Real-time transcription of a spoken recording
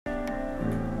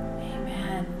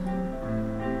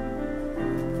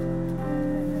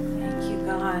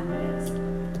God.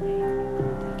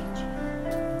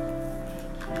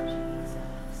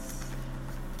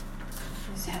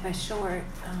 Just have a short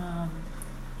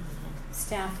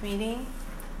staff meeting,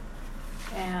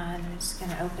 and I'm just going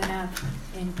to open up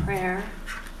in prayer.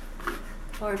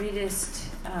 Lord, we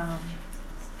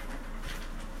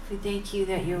thank you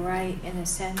that you're right in the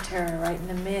center, right in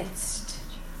the midst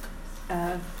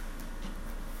of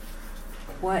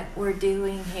what we're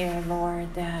doing here,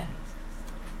 Lord, that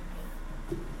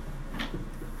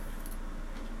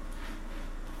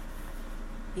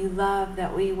you love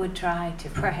that we would try to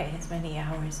pray as many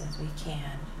hours as we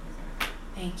can.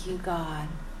 Thank you, God.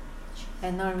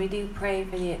 And Lord, we do pray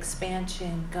for the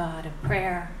expansion, God, of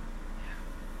prayer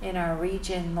in our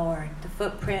region, Lord. The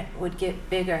footprint would get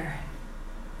bigger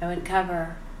and would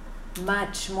cover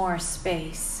much more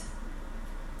space.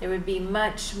 There would be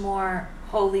much more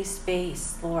holy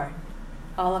space, Lord,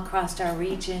 all across our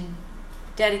region.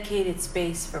 Dedicated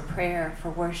space for prayer, for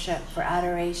worship, for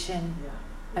adoration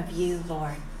of you,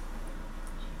 Lord.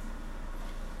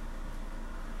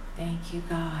 Thank you,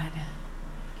 God.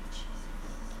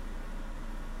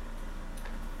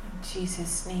 In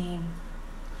Jesus' name.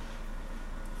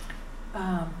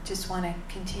 Just want to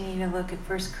continue to look at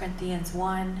 1 Corinthians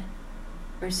 1,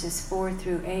 verses 4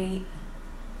 through 8.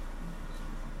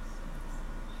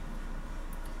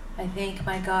 I thank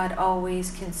my God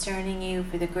always concerning you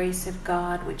for the grace of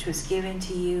God which was given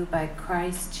to you by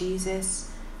Christ Jesus,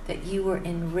 that you were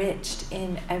enriched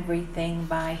in everything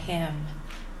by him,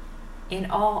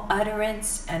 in all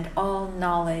utterance and all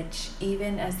knowledge,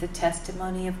 even as the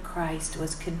testimony of Christ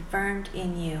was confirmed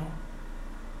in you,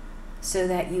 so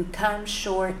that you come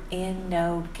short in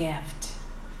no gift,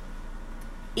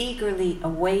 eagerly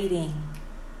awaiting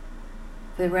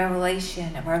the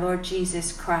revelation of our Lord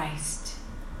Jesus Christ,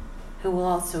 who will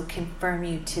also confirm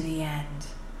you to the end,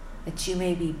 that you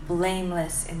may be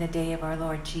blameless in the day of our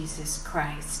Lord Jesus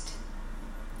Christ.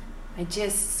 I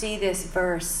just see this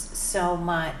verse so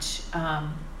much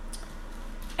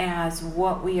as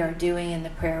what we are doing in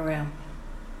the prayer room.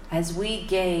 As we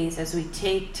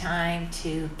take time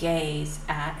to gaze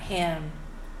at him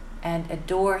and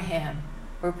adore him,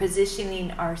 we're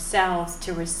positioning ourselves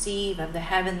to receive of the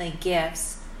heavenly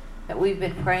gifts that we've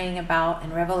been praying about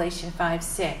in Revelation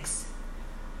 5:6.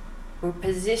 We're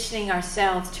positioning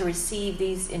ourselves to receive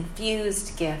these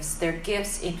infused gifts. They're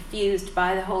gifts infused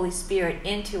by the Holy Spirit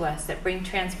into us that bring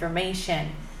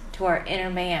transformation to our inner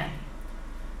man.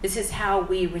 This is how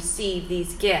we receive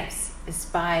these gifts, is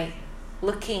by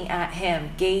looking at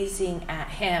him, gazing at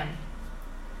him.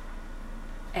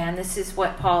 And this is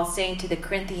what Paul's saying to the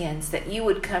Corinthians, that you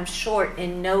would come short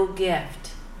in no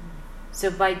gift.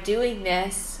 So by doing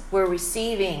this, we're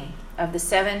receiving of the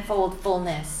sevenfold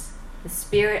fullness, the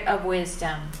spirit of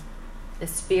wisdom, the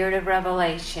spirit of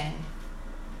revelation,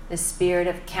 the spirit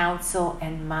of counsel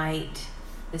and might,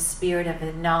 the spirit of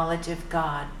the knowledge of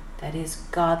God, that is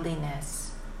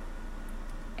godliness,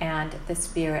 and the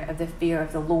spirit of the fear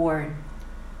of the Lord.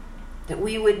 That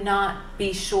we would not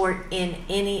be short in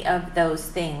any of those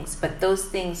things, but those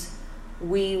things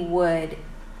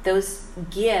those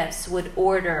gifts would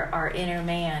order our inner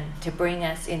man to bring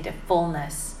us into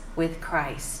fullness with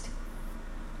Christ.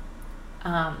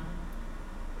 And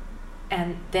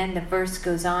then the verse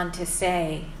goes on to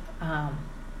say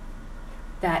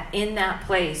that in that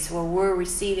place where we're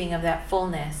receiving of that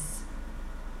fullness,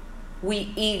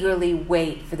 we eagerly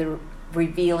wait for the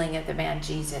revealing of the man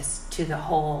Jesus to the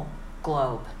whole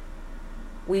globe.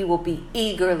 We will be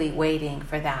eagerly waiting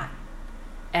for that.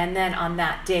 And then on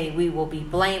that day, we will be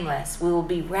blameless. We will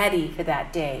be ready for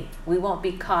that day. We won't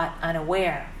be caught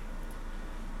unaware.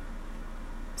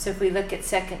 So if we look at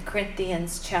 2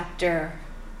 Corinthians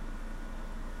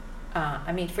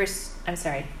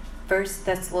First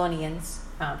Thessalonians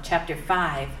chapter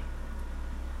 5,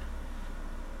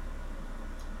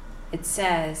 it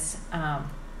says,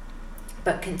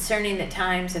 but concerning the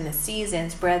times and the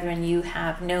seasons, brethren, you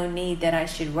have no need that I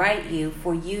should write you,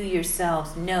 for you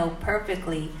yourselves know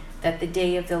perfectly that the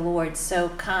day of the Lord so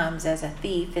comes as a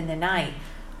thief in the night.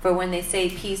 For when they say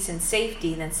peace and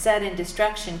safety, then sudden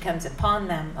destruction comes upon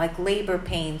them, like labor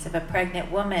pains of a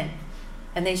pregnant woman,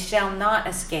 and they shall not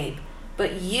escape.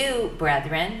 But you,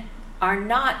 brethren, are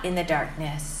not in the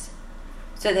darkness,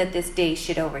 so that this day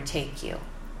should overtake you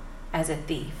as a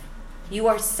thief. You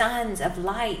are sons of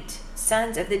light,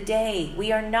 sons of the day.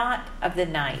 We are not of the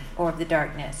night or of the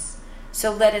darkness.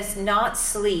 So let us not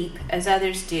sleep as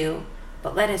others do,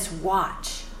 but let us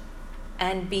watch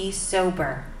and be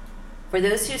sober. For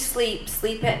those who sleep,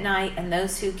 sleep at night, and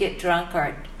those who get drunk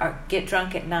get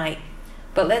drunk at night.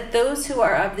 But let those who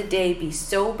are of the day be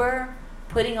sober,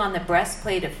 putting on the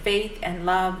breastplate of faith and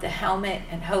love, the helmet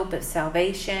and hope of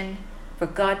salvation. For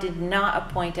God did not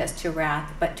appoint us to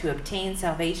wrath, but to obtain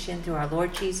salvation through our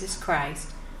Lord Jesus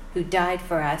Christ, who died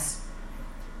for us,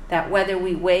 that whether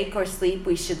we wake or sleep,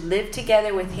 we should live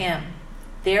together with him.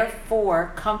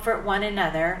 Therefore, comfort one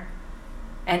another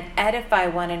and edify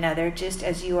one another, just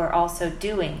as you are also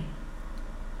doing.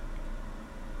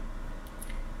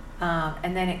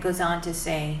 And then it goes on to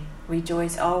say,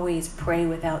 rejoice always, pray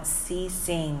without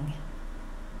ceasing.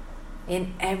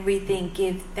 In everything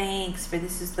give thanks, for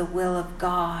this is the will of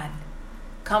God.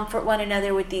 Comfort one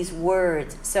another with these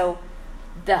words. So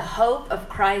the hope of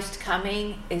Christ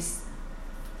coming is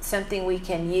something we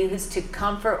can use to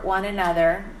comfort one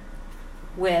another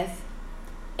with,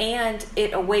 and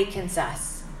it awakens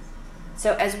us.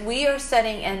 So as we are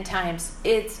studying end times,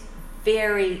 it's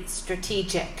very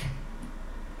strategic.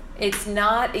 It's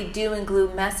not a doom and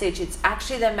gloom message. It's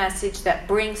actually the message that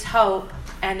brings hope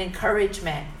and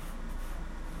encouragement.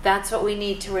 That's what we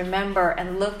need to remember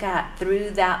and look at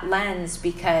through that lens,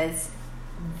 because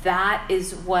that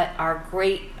is what our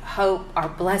great hope, our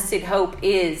blessed hope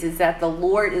is that the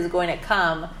Lord is going to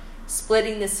come,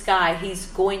 splitting the sky. He's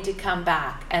going to come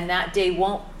back, and that day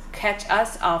won't catch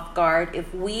us off guard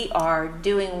if we are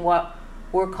doing what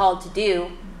we're called to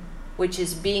do, which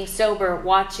is being sober,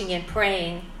 watching and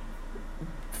praying,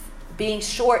 being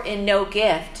short in no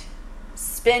gift,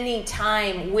 spending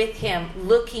time with him,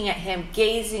 looking at him,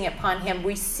 gazing upon him,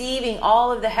 receiving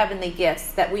all of the heavenly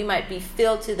gifts, that we might be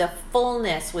filled to the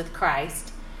fullness with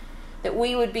Christ, that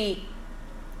we would be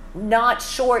not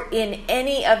short in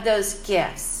any of those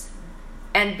gifts,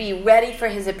 and be ready for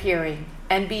his appearing,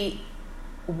 and be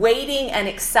waiting and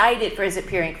excited for his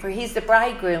appearing, for he's the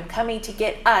bridegroom coming to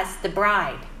get us, the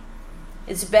bride.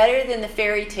 It's better than the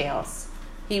fairy tales.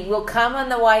 He will come on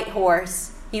the white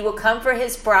horse. He will come for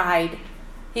his bride.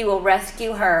 He will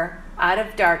rescue her out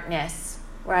of darkness,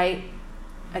 right,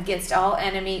 against all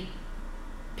enemy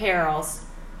perils,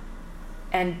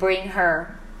 and bring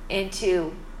her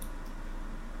into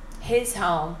his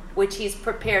home, which he's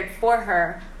prepared for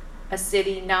her, a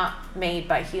city not made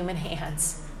by human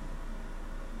hands,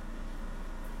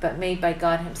 but made by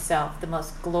God himself, the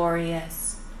most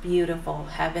glorious, beautiful,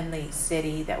 heavenly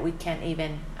city that we can't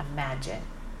even imagine.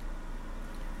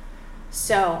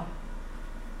 So,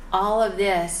 all of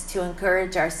this to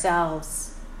encourage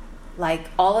ourselves, like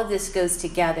all of this goes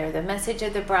together. The message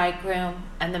of the bridegroom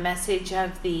and the message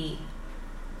of the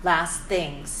last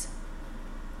things,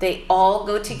 they all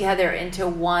go together into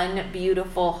one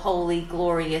beautiful, holy,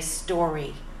 glorious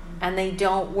story. And they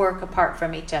don't work apart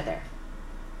from each other.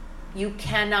 You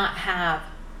cannot have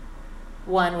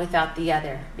one without the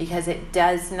other, because it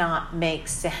does not make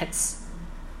sense.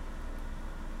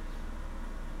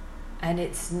 And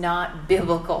it's not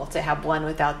biblical to have one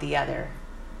without the other.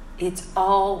 It's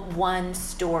all one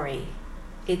story.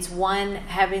 It's one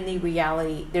heavenly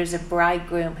reality. There's a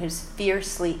bridegroom who's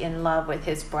fiercely in love with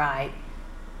his bride,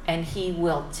 and he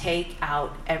will take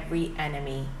out every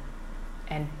enemy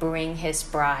and bring his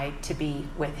bride to be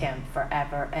with him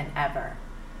forever and ever.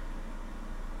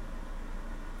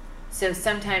 So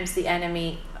sometimes the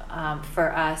enemy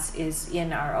for us is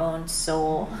in our own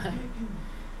soul.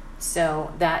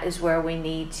 So that is where we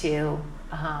need to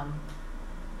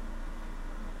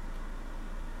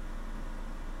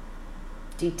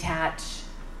detach.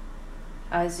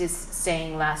 I was just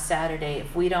saying last Saturday,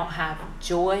 if we don't have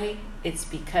joy, it's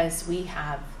because we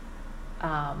have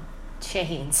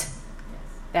chains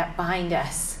that bind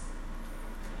us.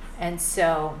 And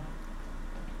so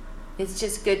it's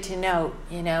just good to note,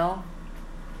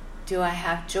 do I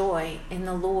have joy in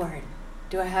the Lord?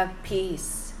 Do I have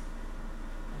peace?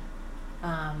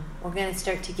 We're going to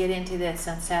start to get into this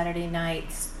on Saturday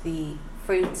nights, the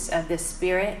fruits of the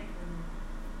Spirit.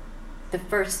 The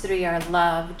first three are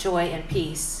love, joy, and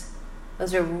peace.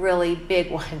 Those are really big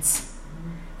ones.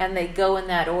 And they go in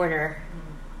that order.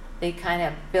 They kind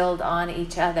of build on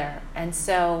each other. And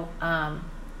so,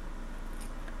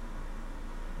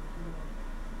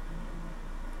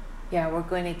 we're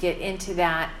going to get into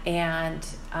that. And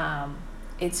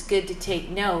it's good to take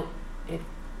note.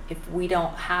 If we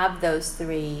don't have those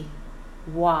three,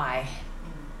 why?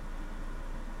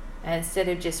 And instead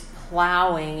of just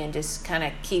plowing and just kind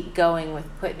of keep going with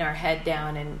putting our head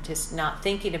down and just not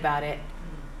thinking about it,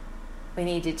 we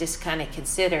need to just kind of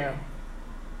consider,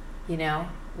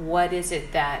 what is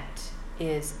it that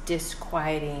is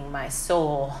disquieting my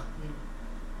soul?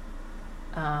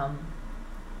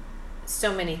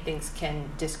 So many things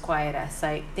can disquiet us.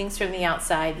 Things from the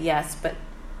outside, yes, but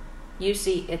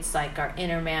usually it's like our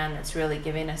inner man that's really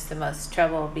giving us the most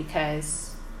trouble,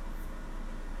 because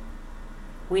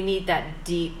we need that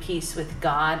deep peace with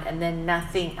God, and then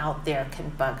nothing out there can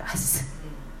bug us.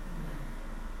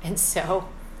 And so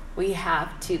we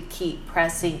have to keep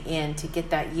pressing in to get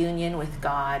that union with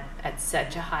God at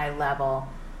such a high level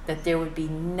that there would be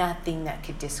nothing that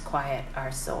could disquiet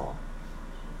our soul.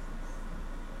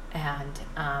 And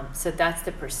so that's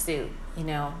the pursuit,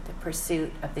 the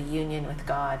pursuit of the union with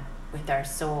God, with our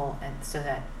soul, and so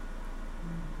that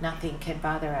nothing can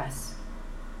bother us.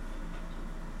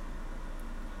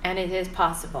 And it is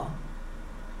possible.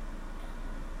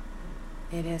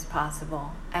 It is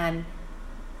possible. And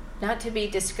not to be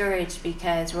discouraged,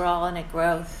 because we're all in a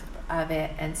growth of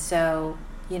it. And so,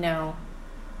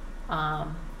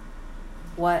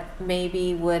 what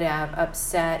maybe would have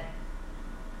upset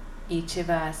each of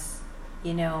us,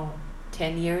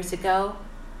 10 years ago,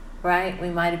 right? We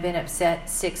might have been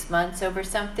upset 6 months over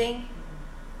something.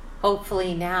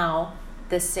 Hopefully now,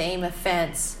 the same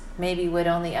offense maybe would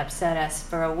only upset us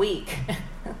for a week,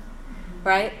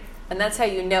 right? And that's how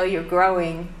you know you're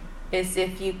growing, is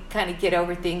if you kind of get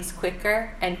over things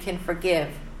quicker and can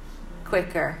forgive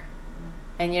quicker,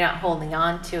 and you're not holding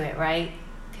on to it, right?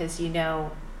 Because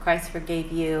Christ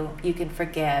forgave you, you can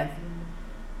forgive,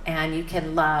 and you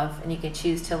can love, and you can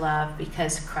choose to love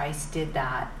because Christ did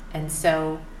that. And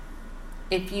so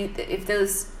if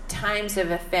those times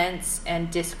of offense and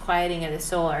disquieting of the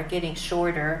soul are getting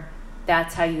shorter,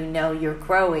 that's how you know you're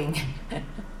growing.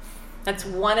 That's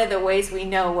one of the ways we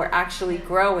know we're actually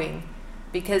growing,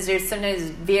 because there's sometimes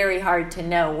very hard to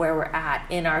know where we're at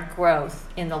in our growth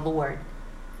in the Lord.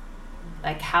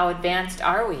 Like, how advanced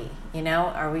are we?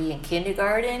 Are we in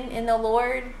kindergarten in the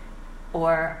Lord,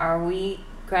 or are we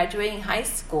graduating high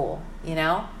school?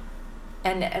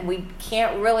 And we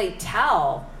can't really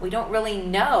tell. We don't really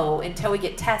know until we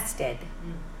get tested.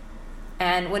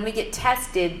 And when we get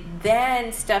tested,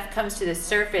 then stuff comes to the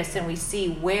surface and we see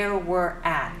where we're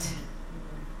at.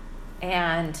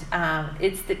 And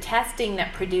it's the testing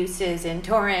that produces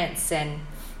endurance and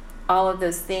all of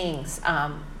those things.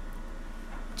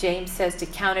 James says to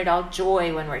count it all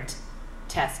joy when we're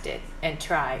tested and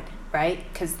tried, right?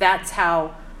 Because that's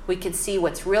how we can see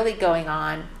what's really going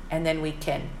on, and then we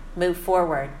can move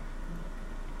forward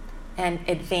and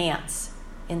advance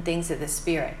in things of the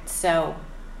Spirit. So,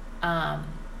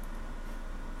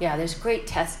 there's great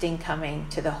testing coming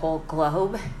to the whole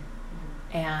globe.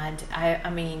 And I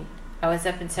was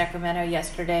up in Sacramento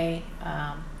yesterday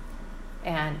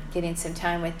and getting some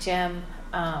time with Jim,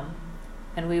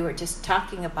 and we were just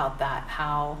talking about that,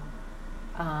 how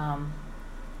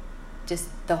just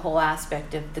the whole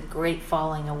aspect of the great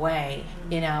falling away,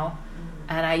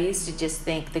 And I used to just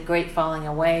think the great falling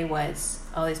away was,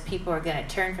 these people are going to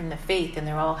turn from the faith and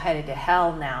they're all headed to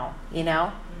hell now,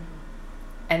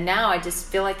 And now I just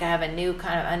feel like I have a new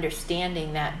kind of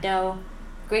understanding that, no,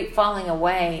 great falling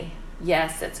away,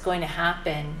 yes, that's going to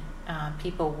happen.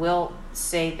 People will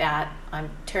say that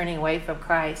I'm turning away from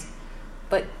Christ,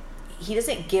 but he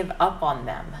doesn't give up on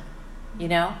them,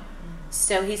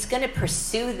 So he's going to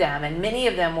pursue them, and many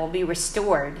of them will be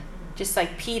restored, just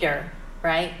like Peter,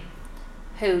 right?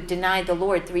 Who denied the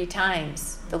Lord 3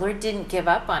 times. The Lord didn't give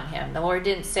up on him. The Lord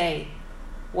didn't say,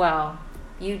 well,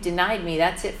 you denied me,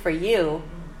 that's it for you.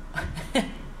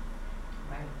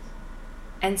 Right.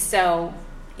 And so,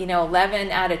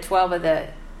 11 out of 12 of the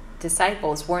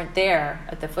disciples weren't there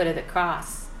at the foot of the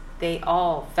cross. They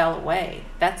all fell away.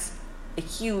 That's a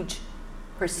huge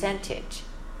percentage.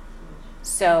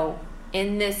 So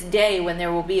in this day when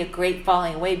there will be a great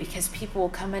falling away, because people will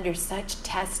come under such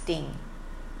testing,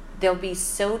 they'll be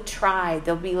so tried,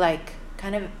 they'll be like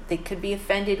they could be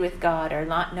offended with God, or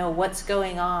not know what's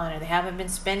going on, or they haven't been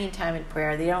spending time in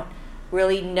prayer, they don't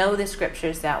really know the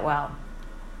scriptures that well.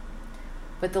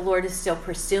 But the Lord is still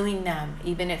pursuing them,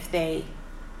 even if they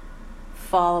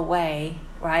fall away,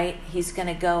 right? He's going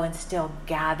to go and still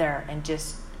gather and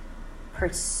just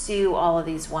pursue all of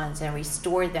these ones and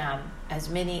restore them, as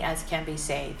many as can be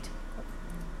saved.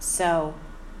 So,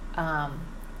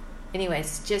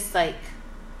 anyways, just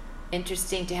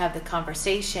interesting to have the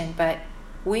conversation, but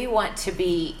we want to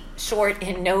be short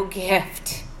in no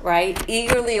gift, right?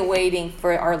 Eagerly awaiting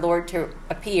for our Lord to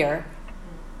appear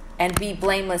and be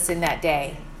blameless in that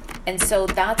day. And so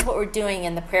that's what we're doing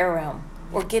in the prayer room.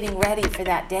 We're getting ready for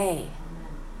that day.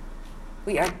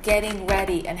 We are getting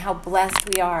ready, and how blessed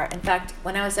we are. In fact,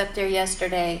 when I was up there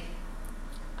yesterday,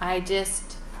 I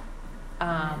just,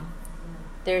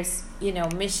 there's,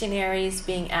 missionaries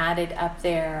being added up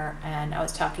there, and I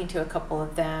was talking to a couple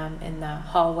of them in the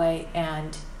hallway,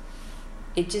 and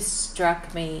it just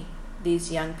struck me,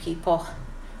 these young people,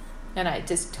 and I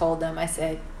just told them, I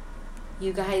said,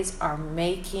 you guys are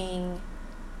making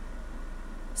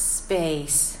space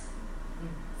space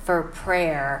for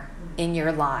prayer in your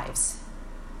lives.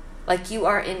 Like you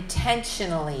are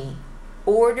intentionally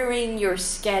ordering your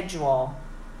schedule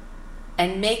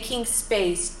and making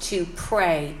space to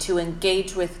pray, to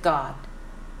engage with God.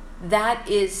 That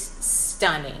is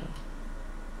stunning.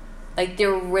 Like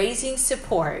they're raising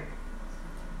support,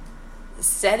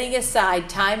 setting aside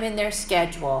time in their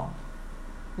schedule,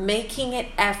 making an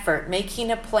effort,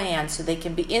 making a plan so they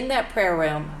can be in that prayer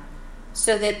room,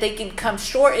 so that they can come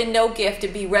short in no gift to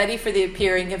be ready for the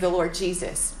appearing of the Lord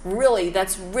Jesus. Really,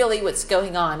 that's really what's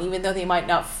going on, even though they might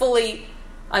not fully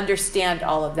understand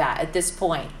all of that at this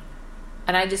point.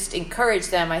 And I just encourage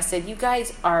them. I said, you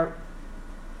guys are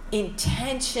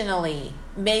intentionally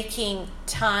making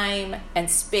time and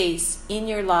space in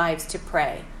your lives to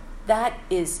pray. That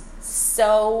is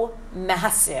so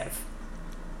massive.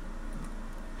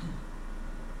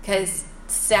 Because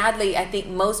sadly, I think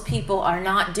most people are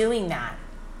not doing that,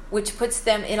 which puts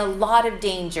them in a lot of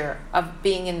danger of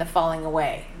being in the falling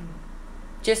away.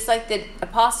 Just like the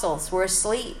apostles were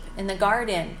asleep in the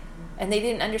garden, and they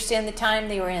didn't understand the time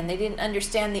they were in. They didn't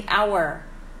understand the hour.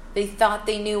 They thought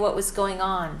they knew what was going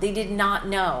on. They did not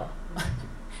know.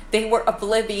 They were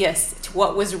oblivious to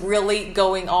what was really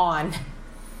going on.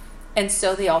 And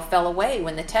so they all fell away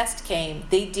when the test came.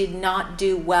 They did not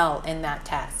do well in that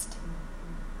test.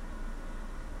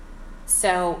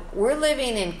 So we're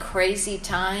living in crazy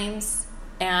times,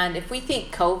 and if we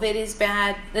think COVID is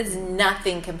bad, that's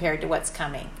nothing compared to what's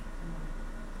coming.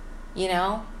 You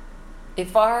know,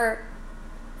 if our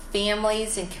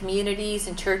families and communities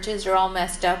and churches are all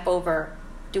messed up over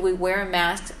do we wear a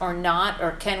mask or not,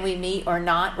 or can we meet or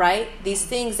not, right? These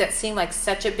things that seem like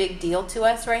such a big deal to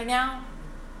us right now,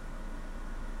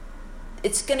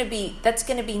 that's going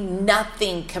to be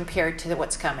nothing compared to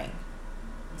what's coming.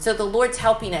 So the Lord's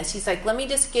helping us. He's like, let me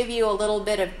just give you a little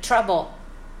bit of trouble,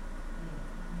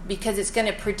 because it's going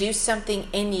to produce something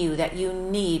in you that you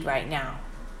need right now.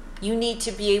 You need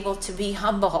to be able to be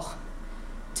humble,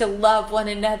 to love one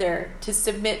another, to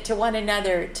submit to one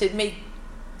another, to make,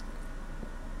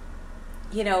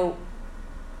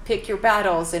 pick your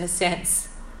battles in a sense,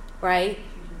 right?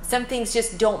 Some things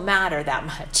just don't matter that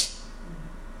much.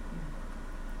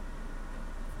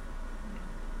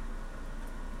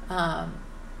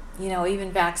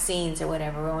 Even vaccines or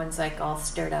whatever, everyone's like all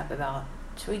stirred up about,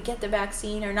 should we get the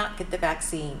vaccine or not get the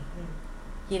vaccine?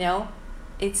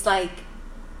 It's like,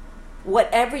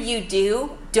 whatever you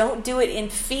do, don't do it in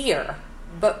fear,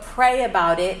 but pray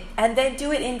about it and then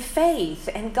do it in faith,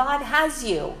 and God has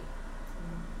you.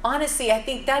 Honestly, I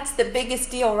think that's the biggest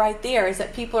deal right there, is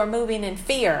that people are moving in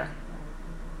fear.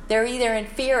 They're either in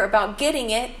fear about getting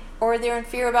it, or they're in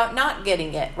fear about not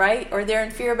getting it, right? Or they're in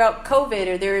fear about COVID,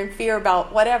 or they're in fear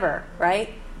about whatever,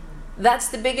 right? That's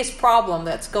the biggest problem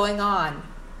that's going on,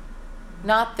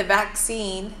 not the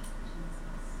vaccine.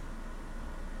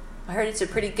 I heard it's a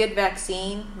pretty good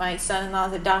vaccine. My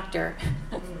son-in-law's a doctor.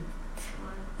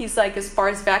 He's like, as far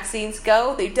as vaccines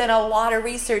go, they've done a lot of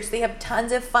research. They have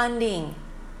tons of funding.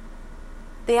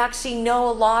 They actually know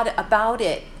a lot about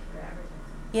it,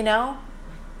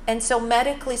 And so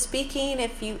medically speaking,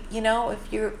 it's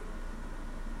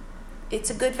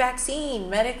a good vaccine,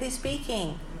 medically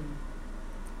speaking.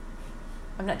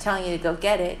 I'm not telling you to go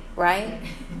get it, right?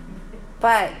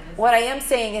 But what I am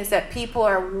saying is that people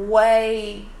are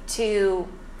way too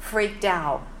freaked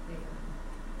out.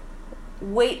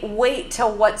 Wait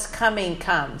till what's coming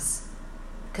comes,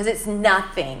 because it's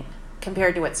nothing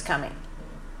compared to what's coming.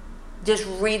 Just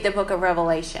read the book of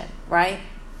Revelation, right?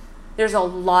 There's a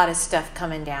lot of stuff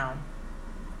coming down.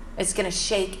 It's going to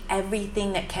shake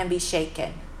everything that can be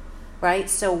shaken, right?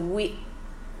 So we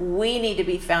need to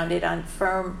be founded on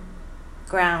firm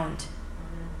ground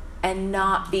and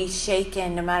not be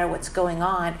shaken no matter what's going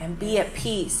on, and be at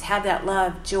peace. Have that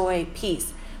love, joy,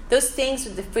 peace. Those things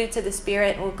with the fruits of the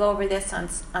Spirit, we'll go over this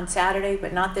on Saturday,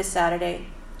 but not this Saturday.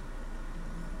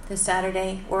 This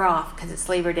Saturday, we're off because it's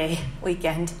Labor Day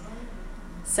weekend.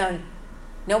 So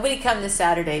nobody come this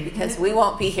Saturday because we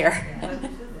won't be here.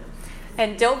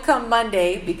 And don't come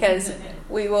Monday because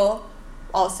we will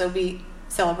also be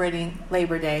celebrating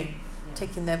Labor Day,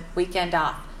 taking the weekend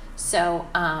off. So,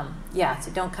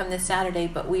 so don't come this Saturday,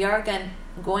 but we are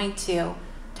going to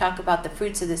talk about the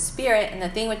fruits of the Spirit. And the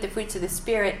thing with the fruits of the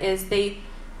Spirit is they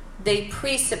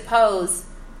presuppose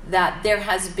that there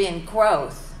has been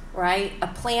growth, right? A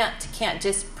plant can't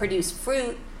just produce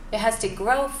fruit. It has to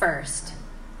grow first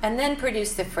and then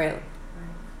produce the fruit,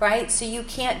 right? So you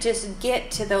can't just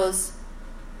get to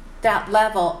that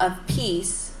level of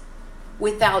peace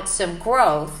without some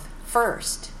growth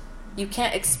first. You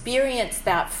can't experience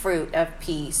that fruit of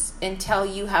peace until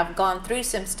you have gone through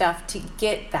some stuff to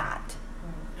get that.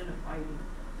 And abiding.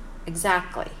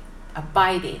 Exactly.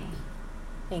 Abiding.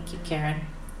 Thank you, Karen.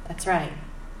 That's right.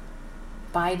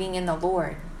 Abiding in the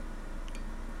Lord.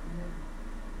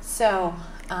 So,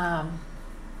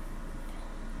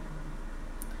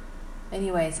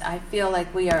 anyways, I feel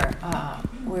like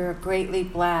we're greatly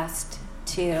blessed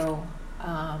to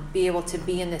be able to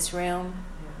be in this room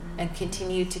and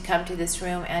continue to come to this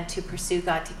room and to pursue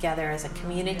God together as a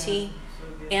community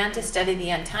and to study the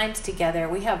end times together.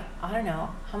 We have, I don't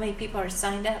know, how many people are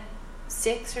signed up?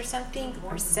 6 or something?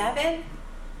 Or 7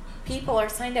 people are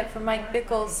signed up for Mike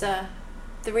Bickle's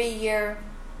 3-year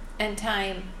end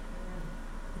time.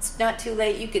 It's not too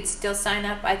late. You could still sign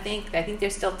up, I think. I think they're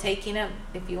still taking them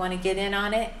if you want to get in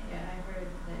on it. Yeah, I heard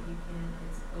that you can.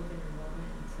 It's open enrollment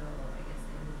until, I guess,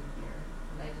 the end of the year.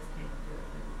 But I just can't do it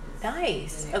for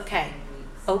Nice. Okay.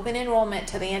 Open enrollment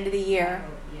till the end of the year.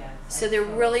 So they're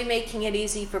really making it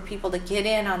easy for people to get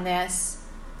in on this.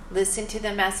 Listen to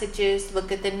the messages,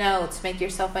 look at the notes, make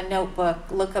yourself a notebook,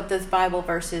 look up those Bible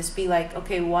verses, be like,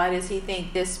 okay, why does he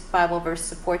think this Bible verse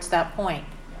supports that point?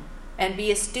 And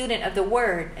be a student of the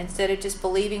Word. Instead of just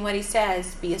believing what he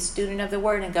says, be a student of the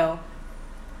Word and go,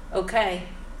 okay,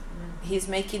 he's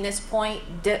making this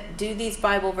point. Do these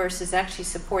Bible verses actually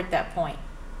support that point?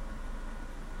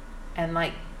 And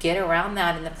like get around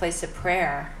that in the place of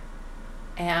prayer.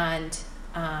 And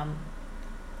I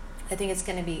think it's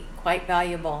going to be quite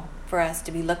valuable for us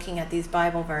to be looking at these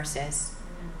Bible verses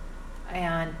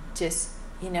and just,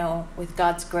 with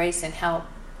God's grace and help,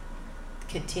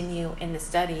 continue in the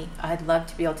study. I'd love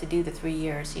to be able to do the 3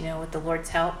 years, with the Lord's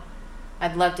help.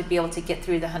 I'd love to be able to get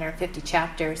through the 150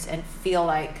 chapters and feel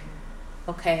like,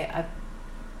 okay, I've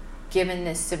given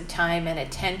this some time and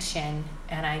attention,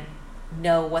 and I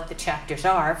know what the chapters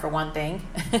are, for one thing.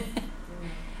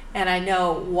 And I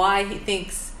know why he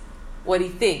thinks what he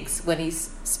thinks when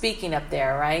he's speaking up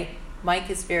there, right? Mike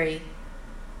is very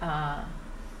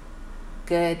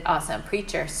good, awesome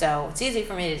preacher, so it's easy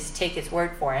for me to just take his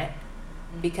word for it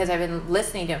because I've been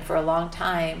listening to him for a long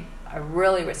time. I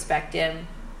really respect him.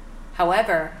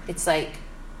 However, it's like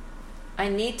I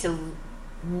need to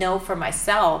know for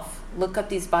myself, look up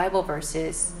these Bible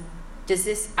verses. Does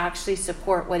this actually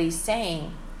support what he's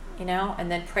saying?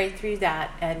 And then pray through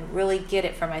that and really get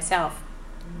it for myself.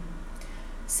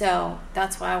 So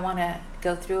that's why I want to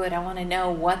go through it. I want to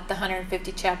know what the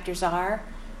 150 chapters are,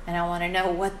 and I want to know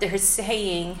what they're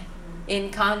saying in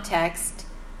context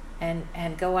and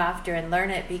go after and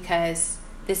learn it, because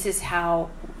this is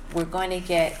how we're going to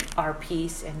get our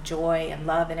peace and joy and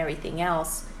love and everything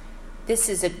else.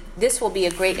 This will be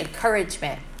a great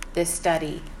encouragement, this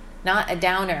study, not a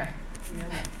downer. Yeah.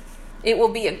 It will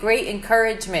be a great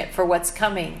encouragement for what's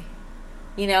coming.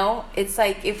 It's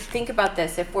like, think about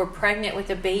this, if we're pregnant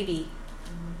with a baby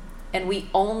and we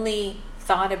only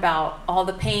thought about all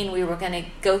the pain we were going to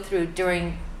go through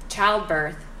during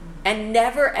childbirth and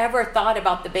never ever thought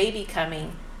about the baby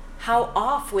coming, how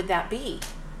off would that be?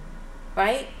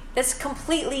 Right? That's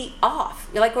completely off.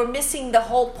 Like we're missing the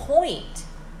whole point.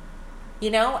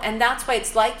 And that's why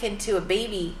it's likened to a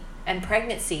baby and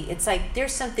pregnancy. It's like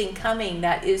there's something coming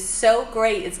that is so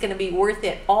great, it's going to be worth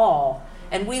it all,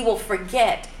 and we will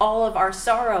forget all of our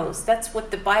sorrows. That's what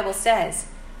the Bible says.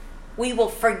 We will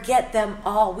forget them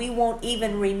all. We won't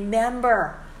even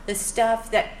remember the stuff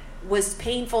that was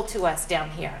painful to us down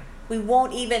here. We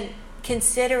won't even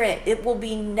consider it. It will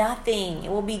be nothing. It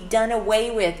will be done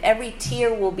away with. Every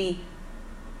tear will be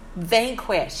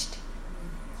vanquished.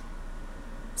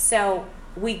 So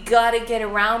we got to get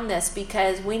around this,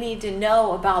 because we need to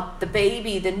know about the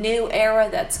baby, the new era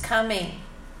that's coming.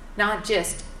 Not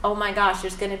just, oh my gosh,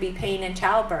 there's going to be pain in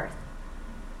childbirth.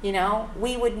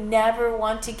 We would never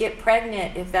want to get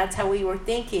pregnant if that's how we were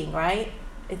thinking, right?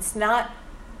 It's not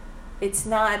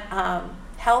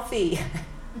healthy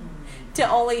to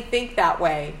only think that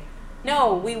way.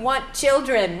 No, we want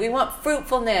children. We want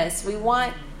fruitfulness. We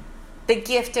want the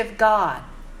gift of God.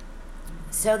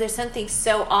 So there's something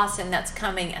so awesome that's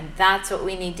coming, and that's what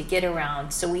we need to get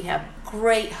around. So we have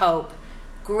great hope,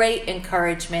 great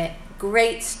encouragement,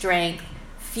 great strength,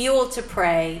 fuel to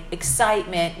pray,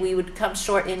 excitement. We would come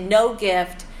short in no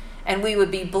gift, and we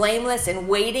would be blameless and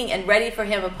waiting and ready for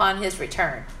him upon his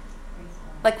return.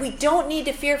 Like, we don't need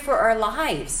to fear for our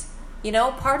lives.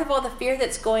 Part of all the fear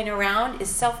that's going around is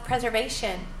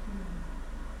self-preservation.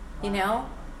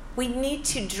 We need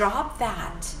to drop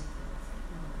that.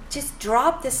 Just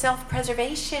drop the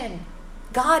self-preservation.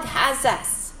 God has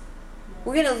us.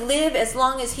 We're going to live as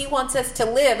long as he wants us to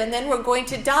live, and then we're going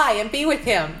to die and be with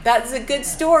him. That's a good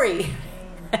story.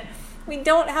 We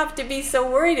don't have to be so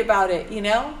worried about it, you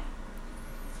know?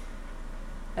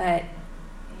 But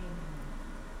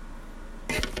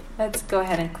let's go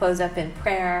ahead and close up in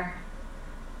prayer.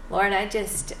 Lord, I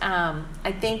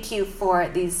thank you for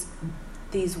these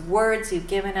words you've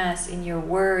given us in your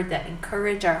word that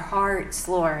encourage our hearts,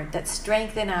 Lord, that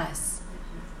strengthen us,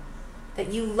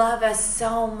 that you love us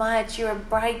so much. You're a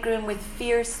bridegroom with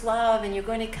fierce love, and you're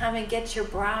going to come and get your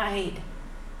bride.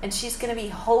 And she's going to be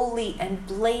holy and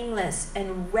blameless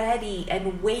and ready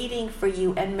and waiting for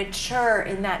you and mature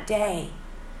in that day.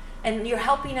 And you're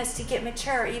helping us to get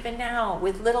mature even now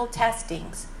with little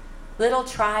testings, little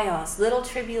trials, little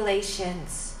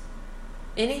tribulations.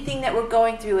 Anything that we're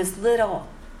going through is little.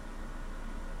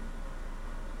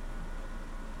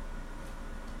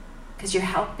 Because you're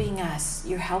helping us.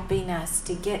 You're helping us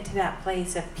to get to that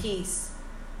place of peace,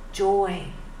 joy,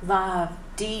 love,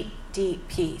 deep, deep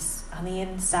peace on the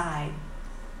inside.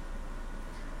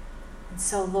 And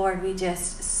so, Lord, we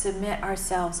just submit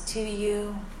ourselves to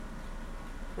you.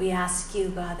 We ask you,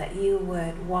 God, that you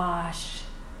would wash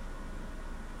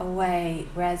away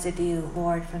residue,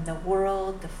 Lord, from the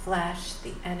world, the flesh,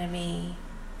 the enemy,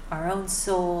 our own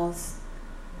souls,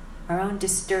 our own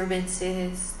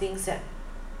disturbances, things that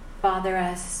bother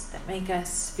us, that make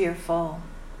us fearful.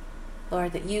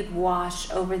 Lord, that you'd wash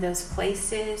over those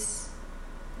places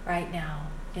right now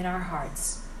in our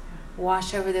hearts.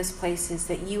 Wash over those places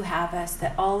that you have us,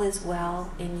 that all is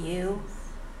well in you.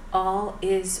 All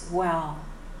is well.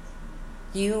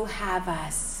 You have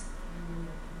us.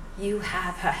 You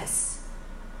have us.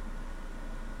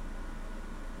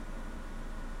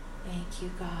 Thank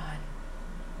you, God.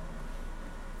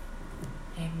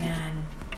 Amen.